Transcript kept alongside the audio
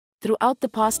Throughout the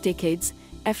past decades,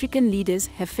 African leaders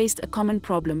have faced a common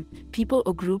problem. People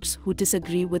or groups who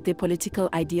disagree with their political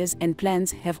ideas and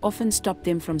plans have often stopped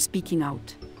them from speaking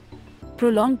out.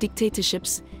 Prolonged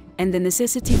dictatorships and the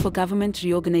necessity for government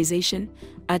reorganization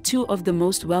are two of the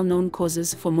most well-known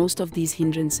causes for most of these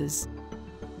hindrances.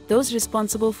 Those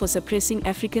responsible for suppressing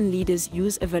African leaders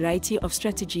use a variety of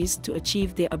strategies to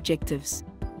achieve their objectives.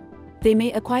 They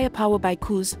may acquire power by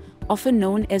coups, often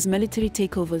known as military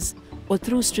takeovers, or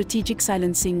through strategic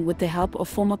silencing with the help of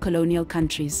former colonial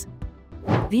countries.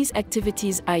 These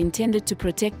activities are intended to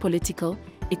protect political,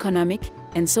 economic,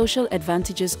 and social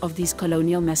advantages of these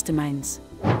colonial masterminds.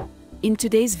 In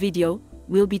today's video,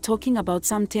 we'll be talking about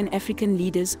some 10 African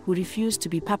leaders who refused to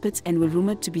be puppets and were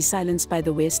rumored to be silenced by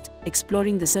the West,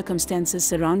 exploring the circumstances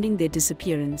surrounding their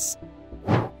disappearance.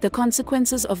 The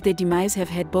consequences of their demise have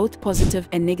had both positive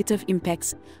and negative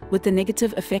impacts, with the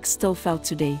negative effects still felt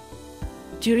today.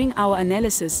 During our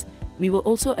analysis, we will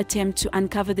also attempt to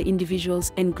uncover the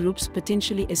individuals and groups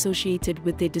potentially associated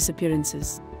with their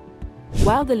disappearances.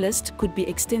 While the list could be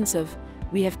extensive,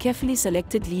 we have carefully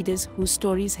selected leaders whose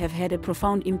stories have had a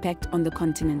profound impact on the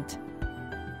continent.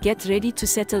 Get ready to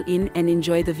settle in and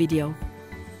enjoy the video.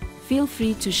 Feel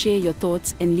free to share your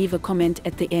thoughts and leave a comment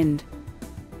at the end.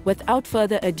 Without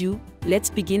further ado,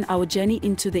 let's begin our journey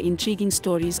into the intriguing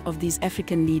stories of these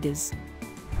African leaders.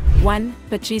 1.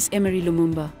 Patrice Emery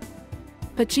Lumumba.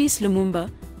 Patrice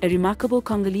Lumumba, a remarkable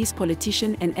Congolese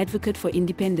politician and advocate for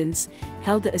independence,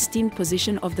 held the esteemed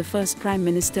position of the first Prime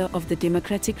Minister of the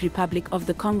Democratic Republic of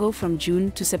the Congo from June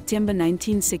to September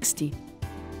 1960.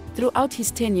 Throughout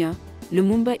his tenure,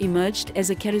 Lumumba emerged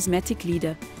as a charismatic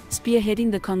leader,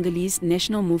 spearheading the Congolese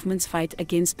national movement's fight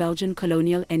against Belgian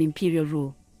colonial and imperial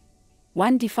rule.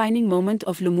 One defining moment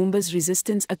of Lumumba's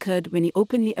resistance occurred when he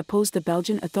openly opposed the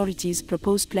Belgian authorities'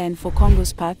 proposed plan for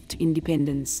Congo's path to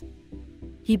independence.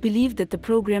 He believed that the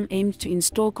program aimed to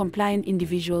install compliant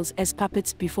individuals as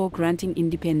puppets before granting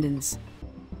independence.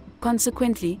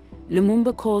 Consequently,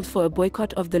 Lumumba called for a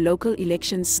boycott of the local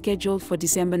elections scheduled for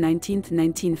December 19,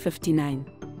 1959.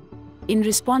 In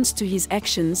response to his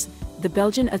actions, the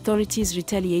Belgian authorities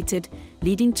retaliated,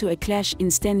 leading to a clash in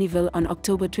Stanleyville on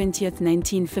October 20,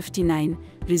 1959,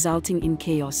 resulting in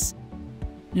chaos.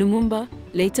 Lumumba,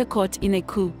 later caught in a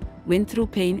coup, went through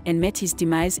pain and met his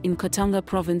demise in Katanga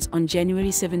province on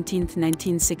January 17,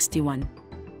 1961.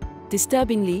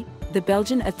 Disturbingly, the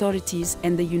Belgian authorities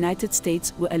and the United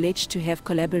States were alleged to have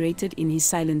collaborated in his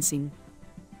silencing.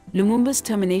 Lumumba's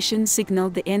termination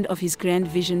signaled the end of his grand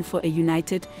vision for a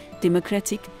united,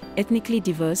 democratic, ethnically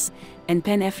diverse, and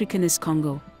Pan-Africanist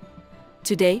Congo.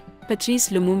 Today, Patrice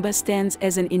Lumumba stands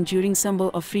as an enduring symbol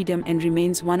of freedom and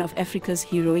remains one of Africa's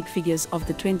heroic figures of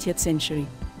the 20th century.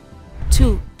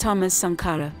 2. Thomas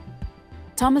Sankara.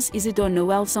 Thomas Isidore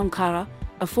Noel Sankara,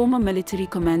 a former military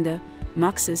commander,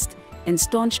 Marxist, and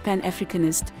staunch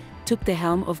Pan-Africanist, took the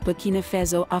helm of Burkina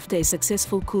Faso after a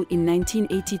successful coup in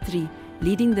 1983,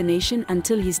 leading the nation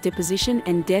until his deposition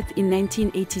and death in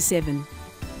 1987.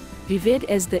 Revered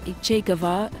as the Che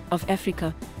Guevara of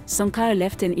Africa, Sankara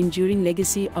left an enduring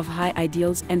legacy of high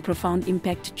ideals and profound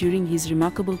impact during his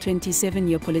remarkable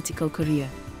 27-year political career.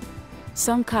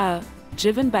 Sankara,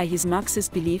 driven by his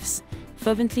Marxist beliefs,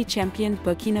 fervently championed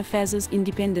Burkina Faso's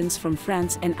independence from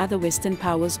France and other Western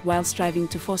powers while striving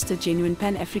to foster genuine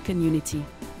Pan-African unity.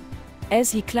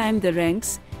 As he climbed the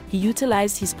ranks, he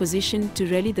utilized his position to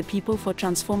rally the people for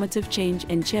transformative change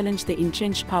and challenge the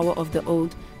entrenched power of the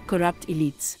old, corrupt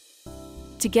elites.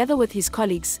 Together with his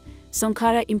colleagues,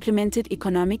 Sankara implemented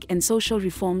economic and social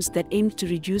reforms that aimed to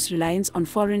reduce reliance on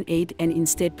foreign aid and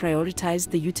instead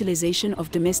prioritized the utilization of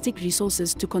domestic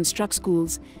resources to construct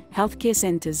schools, healthcare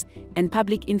centers, and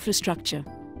public infrastructure.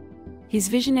 His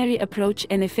visionary approach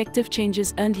and effective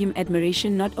changes earned him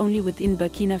admiration not only within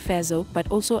Burkina Faso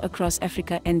but also across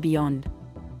Africa and beyond.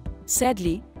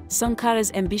 Sadly,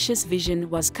 Sankara's ambitious vision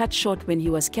was cut short when he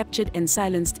was captured and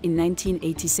silenced in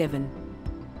 1987.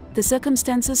 The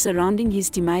circumstances surrounding his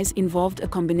demise involved a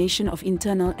combination of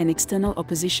internal and external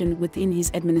opposition within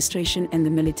his administration and the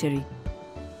military.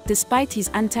 Despite his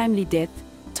untimely death,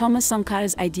 Thomas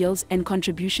Sankara's ideals and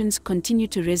contributions continue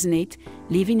to resonate,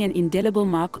 leaving an indelible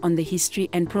mark on the history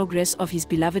and progress of his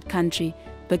beloved country,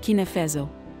 Burkina Faso.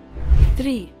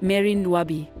 3. Mary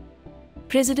Nwabi.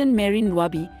 President Mary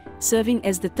Nwabi, serving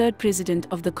as the third president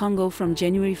of the Congo from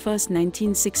January 1,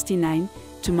 1969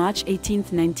 to March 18,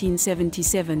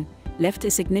 1977, left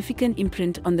a significant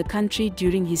imprint on the country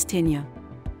during his tenure.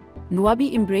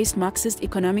 Nwabi embraced Marxist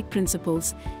economic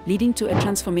principles, leading to a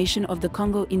transformation of the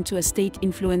Congo into a state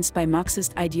influenced by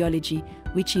Marxist ideology,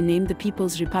 which he named the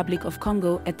People's Republic of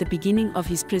Congo at the beginning of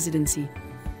his presidency.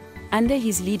 Under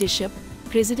his leadership,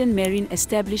 President Marin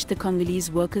established the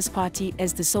Congolese Workers' Party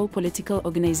as the sole political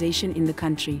organization in the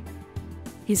country.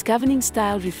 His governing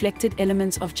style reflected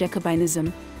elements of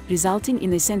Jacobinism, resulting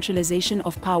in a centralization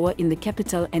of power in the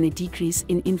capital and a decrease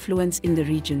in influence in the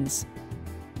regions.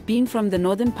 Being from the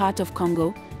northern part of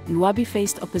Congo, Nwaba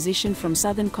faced opposition from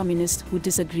southern communists who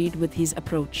disagreed with his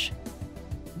approach.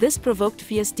 This provoked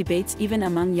fierce debates even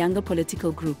among younger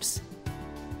political groups.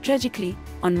 Tragically,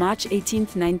 on March 18,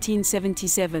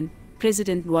 1977,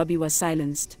 President Nwaba was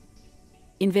silenced.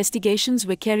 Investigations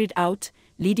were carried out,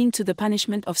 leading to the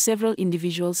punishment of several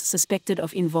individuals suspected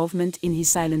of involvement in his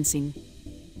silencing.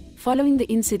 Following the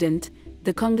incident,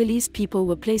 the Congolese people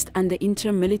were placed under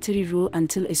interim military rule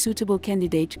until a suitable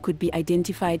candidate could be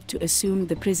identified to assume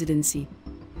the presidency.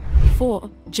 4.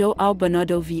 João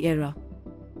Bernardo Vieira.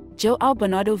 João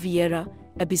Bernardo Vieira,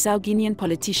 a Bissau-Guinean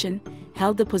politician,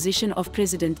 held the position of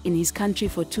president in his country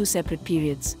for two separate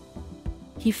periods.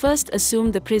 He first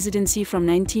assumed the presidency from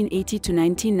 1980 to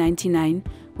 1999,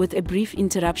 with a brief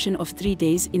interruption of 3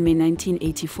 days in May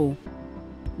 1984.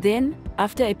 Then,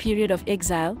 after a period of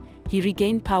exile, he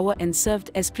regained power and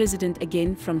served as president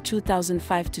again from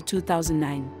 2005 to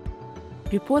 2009.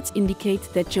 Reports indicate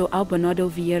that João Bernardo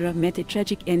Vieira met a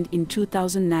tragic end in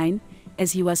 2009,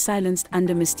 as he was silenced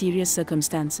under mysterious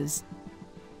circumstances.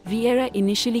 Vieira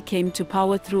initially came to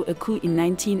power through a coup in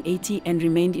 1980 and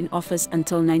remained in office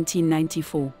until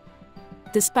 1994.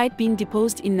 Despite being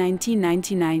deposed in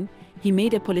 1999, he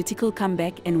made a political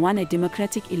comeback and won a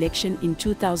democratic election in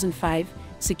 2005,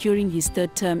 securing his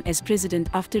third term as president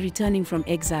after returning from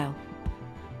exile.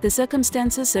 The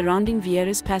circumstances surrounding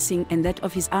Vieira's passing and that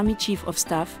of his army chief of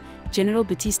staff, General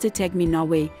Batista Tagmi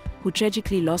Nawe, who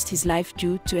tragically lost his life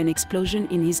due to an explosion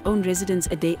in his own residence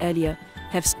a day earlier,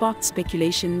 have sparked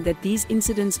speculation that these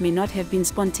incidents may not have been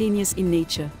spontaneous in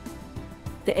nature.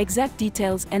 The exact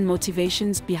details and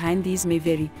motivations behind these may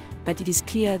vary, but it is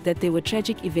clear that they were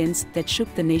tragic events that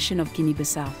shook the nation of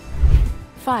Guinea-Bissau.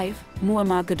 5.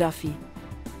 Muammar Gaddafi.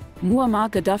 Muammar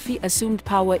Gaddafi assumed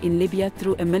power in Libya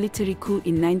through a military coup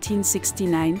in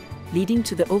 1969, leading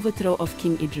to the overthrow of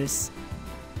King Idris.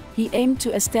 He aimed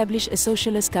to establish a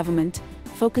socialist government,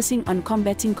 focusing on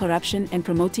combating corruption and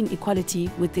promoting equality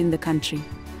within the country.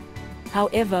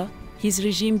 However, his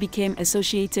regime became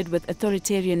associated with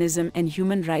authoritarianism and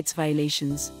human rights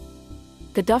violations.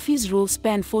 Gaddafi's rule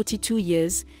spanned 42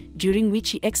 years, during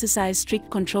which he exercised strict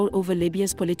control over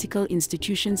Libya's political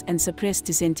institutions and suppressed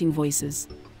dissenting voices.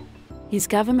 His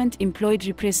government employed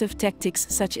repressive tactics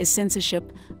such as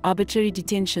censorship, arbitrary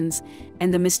detentions,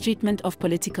 and the mistreatment of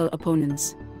political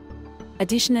opponents.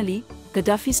 Additionally,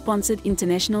 Gaddafi sponsored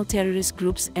international terrorist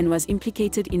groups and was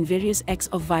implicated in various acts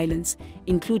of violence,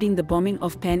 including the bombing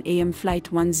of Pan Am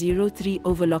Flight 103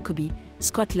 over Lockerbie,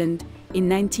 Scotland, in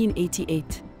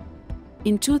 1988.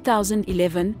 In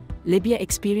 2011, Libya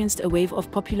experienced a wave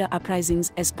of popular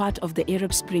uprisings as part of the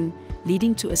Arab Spring,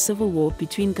 leading to a civil war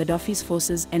between Gaddafi's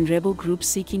forces and rebel groups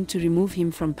seeking to remove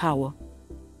him from power.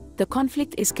 The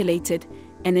conflict escalated,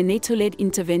 and a NATO-led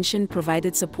intervention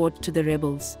provided support to the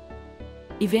rebels.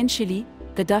 Eventually,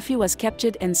 Gaddafi was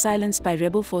captured and silenced by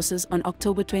rebel forces on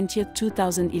October 20,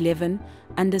 2011,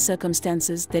 under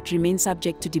circumstances that remain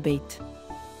subject to debate.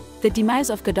 The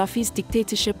demise of Gaddafi's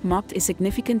dictatorship marked a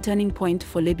significant turning point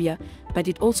for Libya, but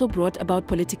it also brought about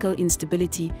political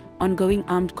instability, ongoing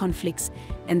armed conflicts,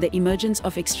 and the emergence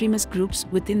of extremist groups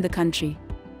within the country.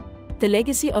 The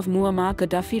legacy of Muammar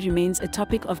Gaddafi remains a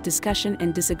topic of discussion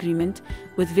and disagreement,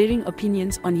 with varying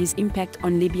opinions on his impact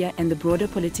on Libya and the broader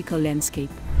political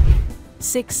landscape.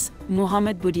 6.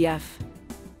 Mohamed Boudiaf.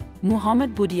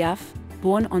 Mohamed Boudiaf,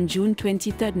 born on June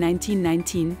 23,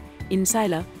 1919, in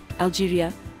Sila,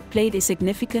 Algeria, played a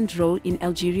significant role in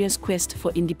Algeria's quest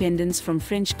for independence from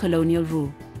French colonial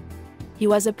rule. He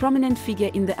was a prominent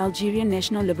figure in the Algerian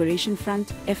National Liberation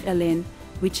Front, FLN,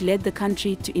 which led the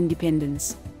country to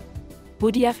independence.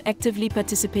 Boudiaf actively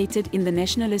participated in the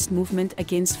nationalist movement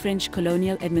against French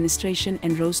colonial administration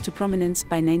and rose to prominence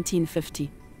by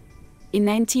 1950. In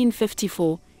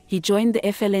 1954, he joined the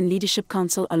FLN Leadership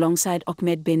Council alongside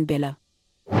Ahmed Ben Bella.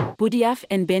 Boudiaf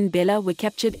and Ben Bella were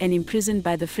captured and imprisoned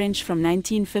by the French from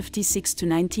 1956 to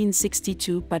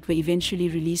 1962 but were eventually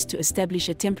released to establish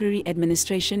a temporary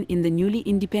administration in the newly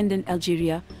independent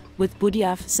Algeria, with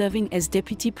Boudiaf serving as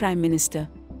Deputy Prime Minister.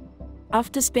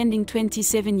 After spending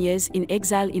 27 years in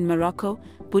exile in Morocco,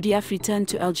 Boudiaf returned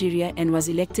to Algeria and was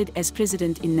elected as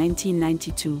president in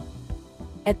 1992.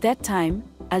 At that time,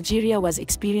 Algeria was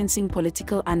experiencing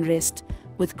political unrest,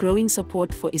 with growing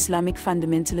support for Islamic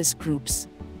fundamentalist groups.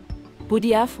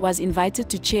 Boudiaf was invited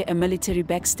to chair a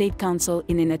military-backed state council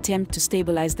in an attempt to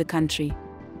stabilize the country.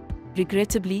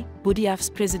 Regrettably, Boudiaf's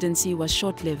presidency was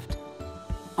short-lived.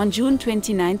 On June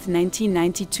 29,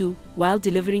 1992, while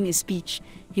delivering a speech,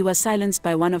 he was silenced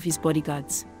by one of his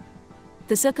bodyguards.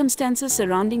 The circumstances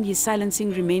surrounding his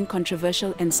silencing remain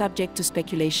controversial and subject to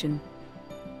speculation.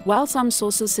 While some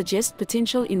sources suggest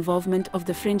potential involvement of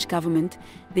the French government,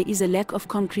 there is a lack of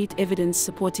concrete evidence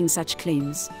supporting such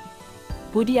claims.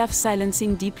 Boudiaf's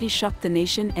silencing deeply shocked the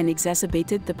nation and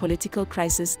exacerbated the political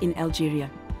crisis in Algeria.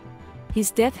 His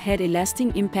death had a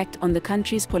lasting impact on the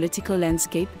country's political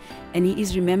landscape, and he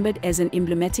is remembered as an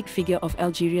emblematic figure of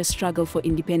Algeria's struggle for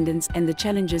independence and the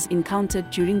challenges encountered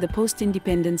during the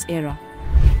post-independence era.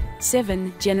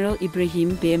 7. General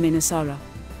Ibrahim Boudiaf.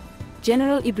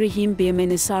 General Ibrahim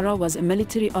Boudiaf was a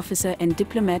military officer and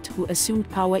diplomat who assumed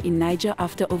power in Niger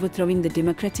after overthrowing the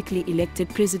democratically elected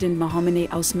President Mohamed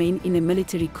Ousmane in a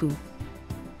military coup.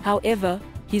 However,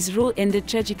 his rule ended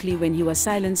tragically when he was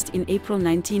silenced in April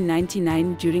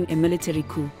 1999 during a military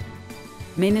coup.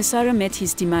 Boudiaf met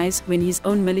his demise when his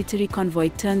own military convoy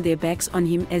turned their backs on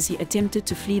him as he attempted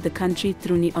to flee the country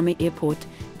through Niamey Airport,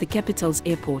 the capital's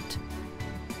airport.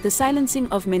 The silencing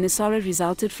of Boudiaf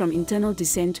resulted from internal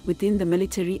dissent within the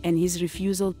military and his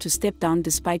refusal to step down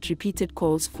despite repeated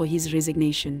calls for his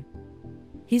resignation.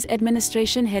 His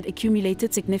administration had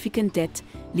accumulated significant debt,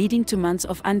 leading to months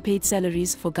of unpaid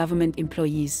salaries for government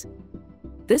employees.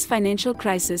 This financial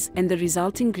crisis and the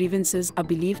resulting grievances are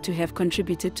believed to have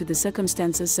contributed to the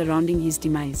circumstances surrounding his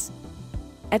demise.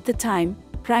 At the time,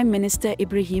 Prime Minister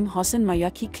Ibrahim Hossein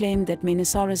Mayaki claimed that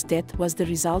Boudiaf's death was the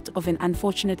result of an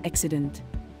unfortunate accident.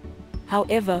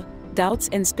 However, doubts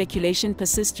and speculation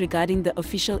persist regarding the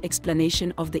official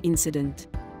explanation of the incident.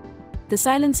 The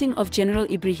silencing of General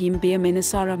Ibrahim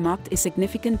Boudiaf marked a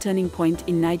significant turning point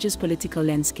in Niger's political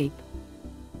landscape.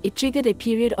 It triggered a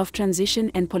period of transition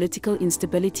and political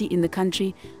instability in the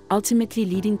country, ultimately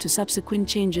leading to subsequent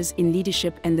changes in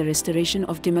leadership and the restoration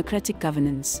of democratic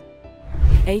governance.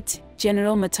 8.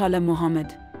 General Murtala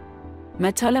Mohammed.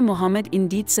 Murtala Mohammed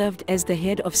indeed served as the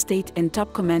head of state and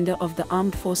top commander of the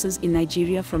armed forces in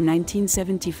Nigeria from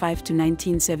 1975 to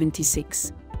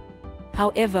 1976.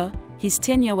 However, his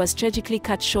tenure was tragically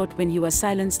cut short when he was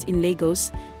silenced in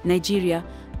Lagos, Nigeria,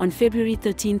 on February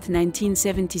 13,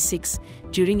 1976,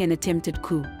 during an attempted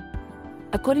coup.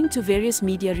 According to various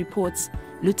media reports,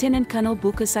 Lieutenant Colonel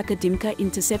Bukar Saka Dimka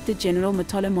intercepted General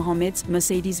Murtala Mohammed's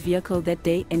Mercedes vehicle that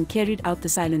day and carried out the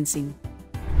silencing.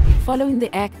 Following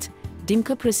the act,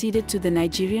 Dimka proceeded to the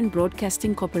Nigerian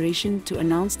Broadcasting Corporation to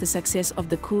announce the success of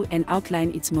the coup and outline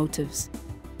its motives.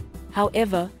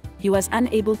 However, he was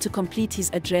unable to complete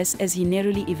his address as he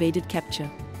narrowly evaded capture.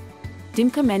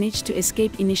 Dimka managed to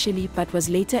escape initially but was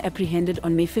later apprehended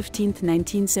on May 15,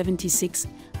 1976,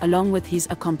 along with his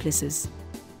accomplices.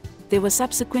 They were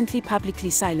subsequently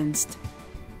publicly silenced.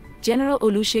 General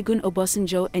Olusegun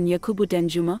Obasanjo and Yakubu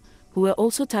Danjuma, who were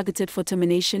also targeted for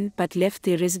termination but left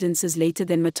their residences later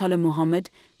than Murtala Mohammed,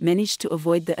 managed to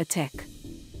avoid the attack.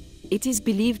 It is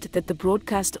believed that the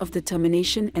broadcast of the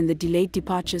termination and the delayed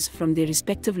departures from their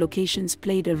respective locations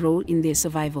played a role in their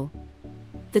survival.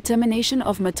 The termination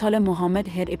of Murtala Mohammed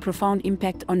had a profound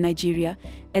impact on Nigeria,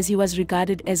 as he was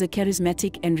regarded as a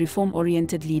charismatic and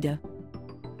reform-oriented leader.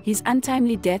 His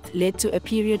untimely death led to a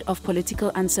period of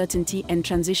political uncertainty and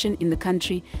transition in the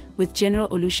country, with General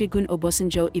Olusegun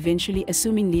Obasanjo eventually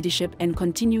assuming leadership and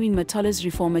continuing Murtala's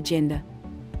reform agenda.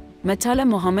 Murtala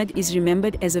Mohammed is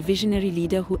remembered as a visionary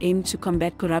leader who aimed to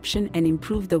combat corruption and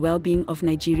improve the well-being of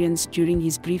Nigerians during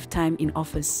his brief time in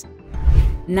office.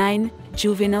 9.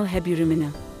 Juvenal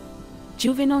Habyarimana.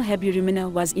 Juvenal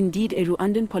Habyarimana was indeed a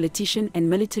Rwandan politician and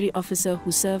military officer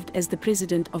who served as the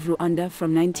president of Rwanda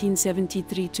from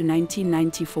 1973 to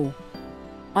 1994.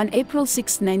 On April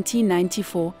 6,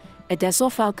 1994, a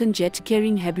Dassault Falcon jet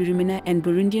carrying Habyarimana and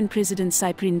Burundian President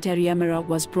Cyprien Ntaryamira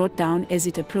was brought down as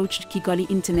it approached Kigali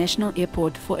International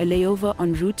Airport for a layover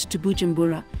en route to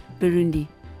Bujumbura, Burundi.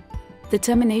 The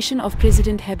termination of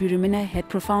President Habyarimana had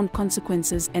profound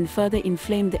consequences and further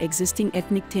inflamed the existing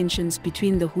ethnic tensions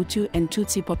between the Hutu and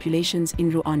Tutsi populations in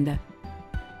Rwanda.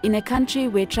 In a country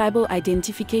where tribal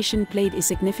identification played a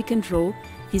significant role,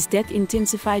 his death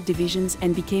intensified divisions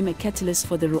and became a catalyst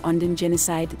for the Rwandan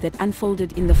genocide that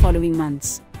unfolded in the following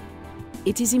months.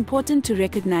 It is important to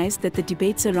recognize that the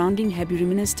debate surrounding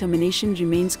Habyarimana's termination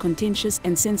remains contentious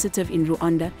and sensitive in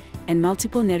Rwanda, and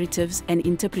multiple narratives and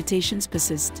interpretations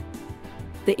persist.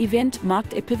 The event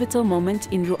marked a pivotal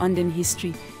moment in Rwandan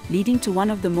history, leading to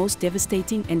one of the most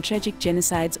devastating and tragic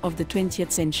genocides of the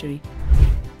 20th century.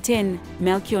 10.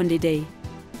 Melchior Ndadaye.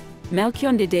 Melchior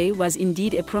Ndadaye was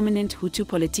indeed a prominent Hutu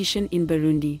politician in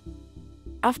Burundi.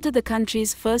 After the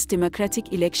country's first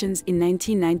democratic elections in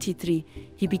 1993,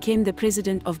 he became the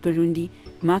president of Burundi,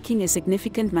 marking a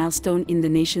significant milestone in the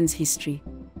nation's history.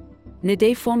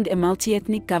 Ndadaye formed a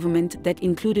multi-ethnic government that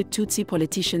included Tutsi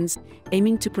politicians,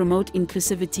 aiming to promote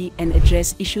inclusivity and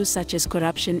address issues such as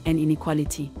corruption and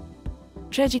inequality.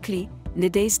 Tragically,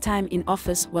 Ndadaye's time in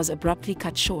office was abruptly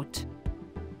cut short.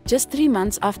 Just 3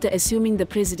 months after assuming the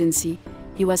presidency,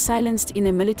 he was silenced in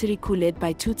a military coup led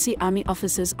by Tutsi army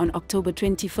officers on October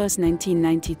 21,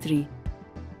 1993.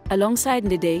 Alongside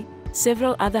Ndadaye,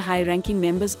 several other high-ranking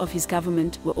members of his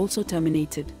government were also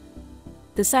terminated.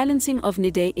 The silencing of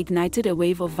Ndadaye ignited a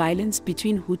wave of violence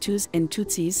between Hutus and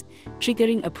Tutsis,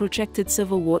 triggering a protracted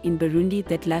civil war in Burundi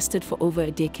that lasted for over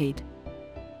a decade.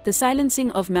 The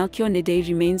silencing of Melchior Ndadaye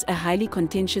remains a highly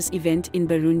contentious event in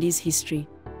Burundi's history.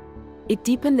 It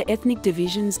deepened the ethnic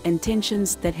divisions and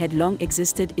tensions that had long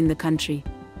existed in the country.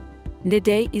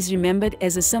 Ndadaye is remembered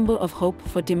as a symbol of hope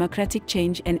for democratic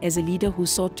change and as a leader who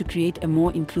sought to create a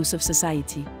more inclusive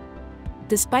society.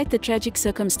 Despite the tragic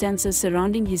circumstances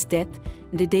surrounding his death,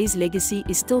 Ndadaye's legacy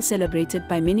is still celebrated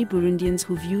by many Burundians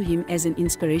who view him as an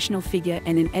inspirational figure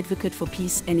and an advocate for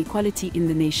peace and equality in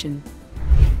the nation.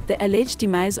 The alleged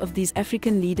demise of these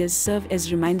African leaders serve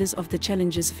as reminders of the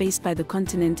challenges faced by the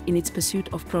continent in its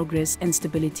pursuit of progress and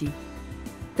stability.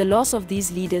 The loss of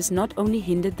these leaders not only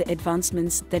hindered the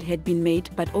advancements that had been made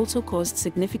but also caused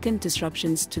significant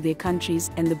disruptions to their countries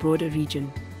and the broader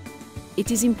region.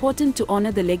 It is important to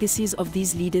honor the legacies of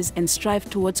these leaders and strive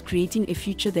towards creating a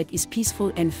future that is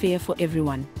peaceful and fair for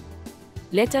everyone.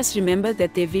 Let us remember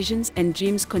that their visions and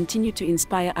dreams continue to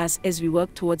inspire us as we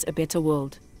work towards a better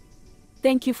world.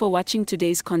 Thank you for watching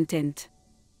today's content.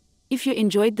 If you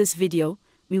enjoyed this video,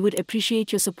 we would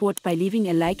appreciate your support by leaving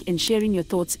a like and sharing your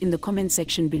thoughts in the comment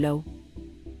section below.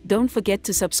 Don't forget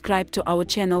to subscribe to our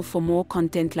channel for more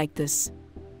content like this.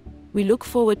 We look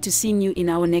forward to seeing you in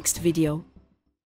our next video.